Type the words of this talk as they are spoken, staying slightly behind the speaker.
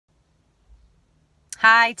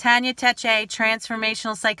Hi, Tanya Teche,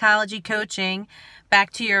 Transformational Psychology Coaching. Back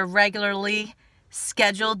to your regularly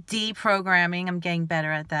scheduled deprogramming. I'm getting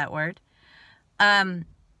better at that word.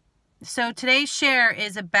 So today's share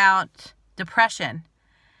is about depression.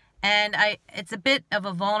 And it's a bit of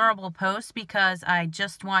a vulnerable post because I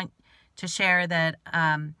just want to share that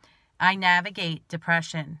I navigate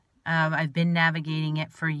depression. I've been navigating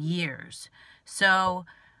it for years. So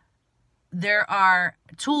there are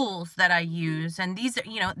tools that I use, and these are,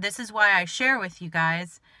 this is why I share with you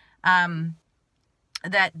guys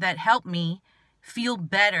that help me feel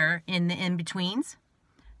better in the in-betweens.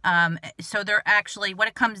 So they're actually, what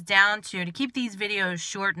it comes down to keep these videos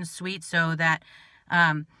short and sweet so that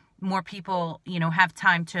more people, have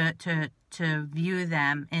time to view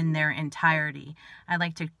them in their entirety. I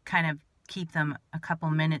like to kind of keep them a couple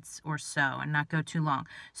minutes or so and not go too long.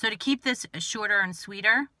 So to keep this shorter and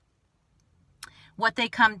sweeter, what they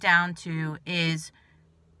come down to is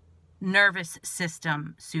nervous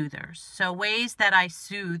system soothers. So ways that I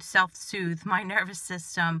self-soothe my nervous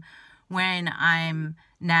system when I'm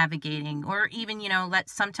navigating, or even,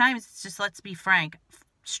 sometimes it's just, let's be frank,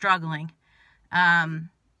 struggling.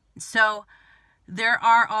 So there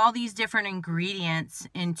are all these different ingredients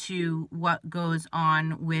into what goes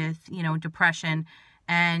on with, depression,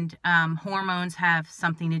 and hormones have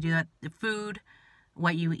something to do with the food,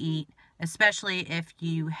 what you eat, especially if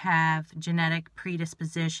you have genetic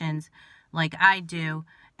predispositions like I do.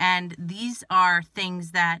 And these are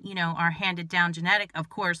things that, are handed down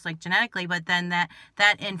genetically, but then that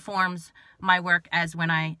informs my work as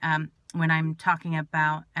when I'm talking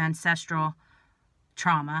about ancestral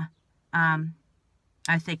trauma.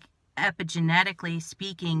 I think epigenetically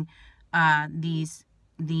speaking, these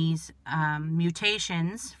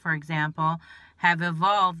mutations, for example, have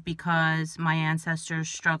evolved because my ancestors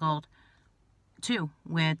struggled too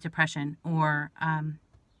with depression or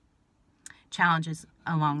challenges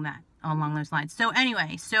along those lines. So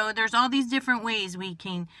anyway, so there's all these different ways we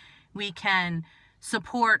can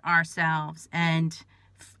support ourselves, and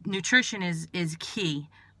nutrition is key.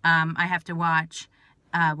 I have to watch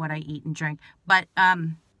what I eat and drink, but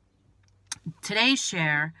today's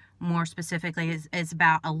share more specifically is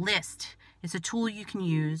about a list. It's a tool you can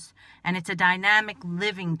use, and it's a dynamic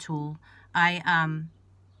living tool. I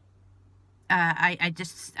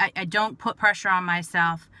don't put pressure on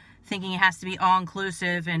myself thinking it has to be all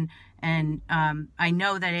inclusive, and I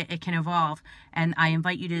know that it can evolve, and I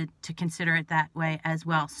invite you to consider it that way as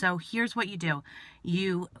well. So here's what you do.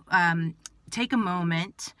 You take a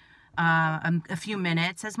moment, a few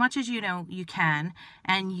minutes, as much as you can,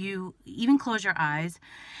 and you even close your eyes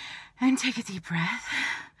and take a deep breath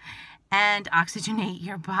and oxygenate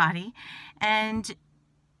your body and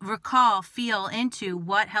feel into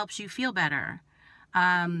what helps you feel better,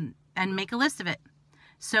 and make a list of it.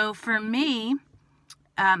 So for me,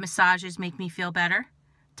 massages make me feel better.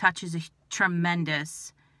 Touch is a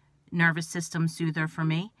tremendous nervous system soother for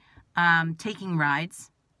me. Taking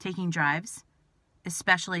drives,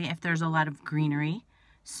 especially if there's a lot of greenery.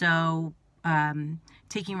 So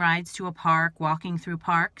taking rides to a park, walking through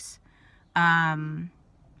parks,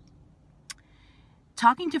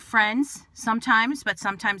 talking to friends sometimes, but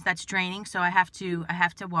sometimes that's draining. So I have to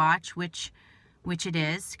watch which it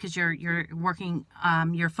is, because you're working,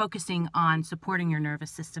 you're focusing on supporting your nervous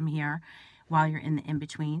system here while you're in the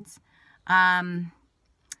in-betweens.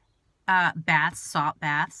 Baths, salt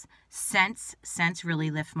baths, scents really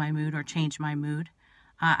lift my mood or change my mood.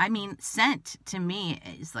 Scent to me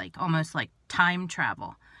is almost like time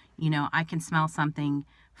travel. I can smell something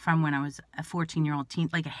from when I was a 14-year-old teen,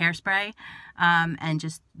 like a hairspray, and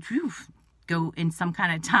just go in some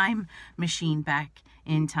kind of time machine back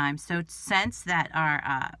in time. So scents that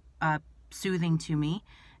are soothing to me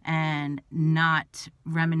and not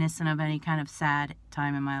reminiscent of any kind of sad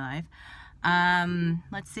time in my life.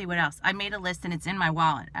 Let's see what else. I made a list, and it's in my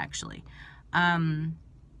wallet, actually. The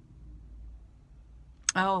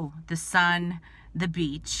sun, the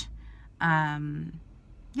beach.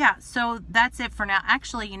 Yeah, so that's it for now.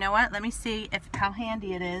 Actually, you know what? Let me see how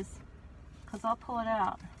handy it is, because I'll pull it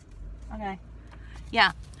out. Okay.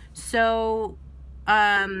 Yeah. So,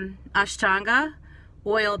 Ashtanga,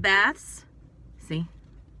 oil baths. See?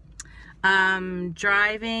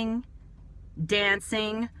 Driving,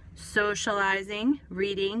 dancing, socializing,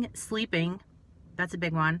 reading, sleeping. That's a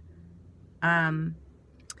big one.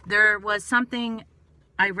 There was something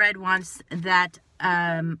I read once that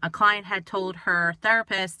a client had told her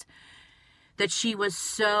therapist that she was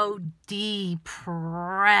so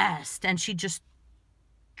depressed, and she just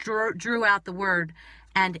drew out the word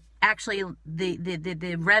And actually,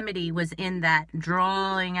 the remedy was in that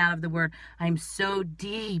drawing out of the word, I'm so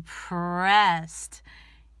depressed.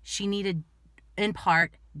 She needed, in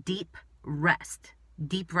part, deep rest.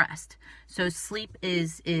 Deep rest. So sleep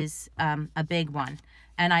is a big one.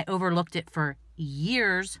 And I overlooked it for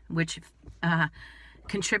years, which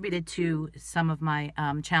contributed to some of my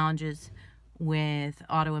challenges with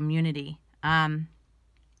autoimmunity.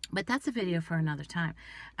 But that's a video for another time.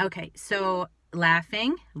 Okay, so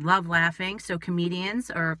laughing, love laughing. So comedians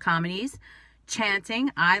or comedies,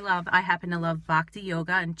 chanting. I happen to love bhakti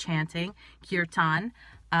yoga and chanting, kirtan.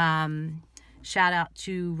 Shout out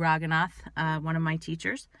to Raghunath, one of my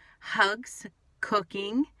teachers. Hugs,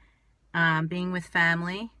 cooking, being with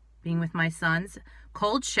family, being with my sons.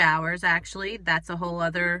 Cold showers, actually, that's a whole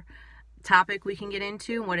other topic we can get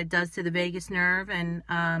into, what it does to the vagus nerve and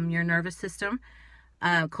your nervous system.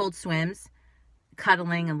 Cold swims,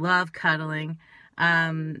 cuddling, I love cuddling.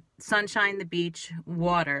 Sunshine, the beach,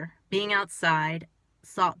 water, being outside,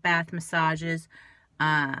 salt bath massages,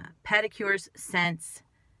 pedicures, scents.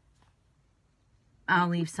 I'll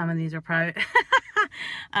leave some of these are private.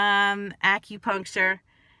 Acupuncture,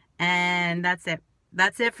 and that's it.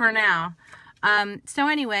 That's it for now. So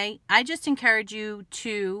anyway, I just encourage you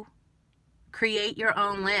to create your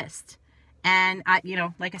own list. And I,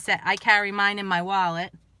 like I said, I carry mine in my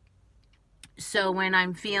wallet. So when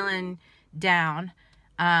I'm feeling down,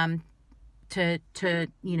 to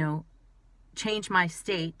change my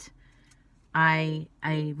state, I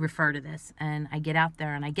refer to this, and I get out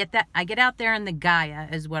there, and I get out there in the Gaia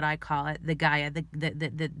is what I call it, the Gaia,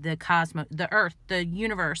 the cosmos, the earth, the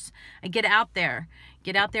universe. I get out there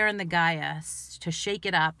in the Gaia to shake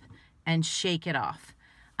it up and shake it off.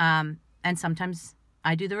 And sometimes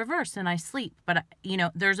I do the reverse and I sleep, but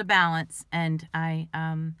there's a balance, and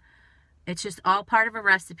it's just all part of a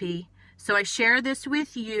recipe. So I share this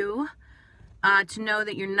with you to know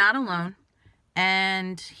that you're not alone.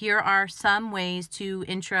 And here are some ways to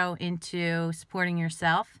intro into supporting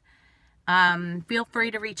yourself. Feel free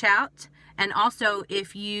to reach out. And also,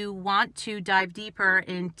 if you want to dive deeper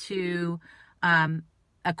into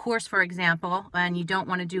a course, for example, and you don't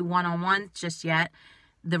want to do one-on-ones just yet,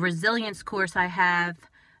 the resilience course I have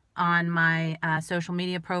on my social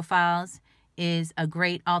media profiles is a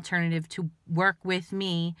great alternative to work with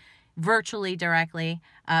me virtually directly,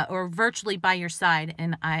 or virtually by your side.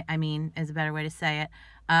 And I mean, is a better way to say it.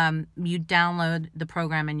 You download the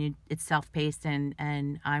program, and it's self-paced,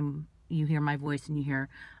 and you hear my voice, and you hear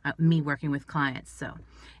me working with clients. So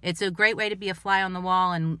it's a great way to be a fly on the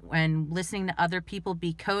wall, and listening to other people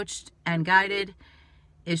be coached and guided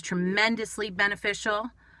is tremendously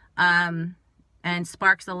beneficial, and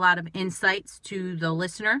sparks a lot of insights to the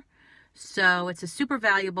listener. So it's a super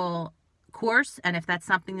valuable course, and if that's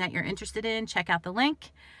something that you're interested in, check out the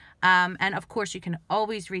link. And of course, you can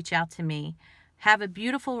always reach out to me. Have a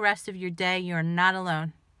beautiful rest of your day. You're not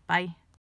alone. Bye.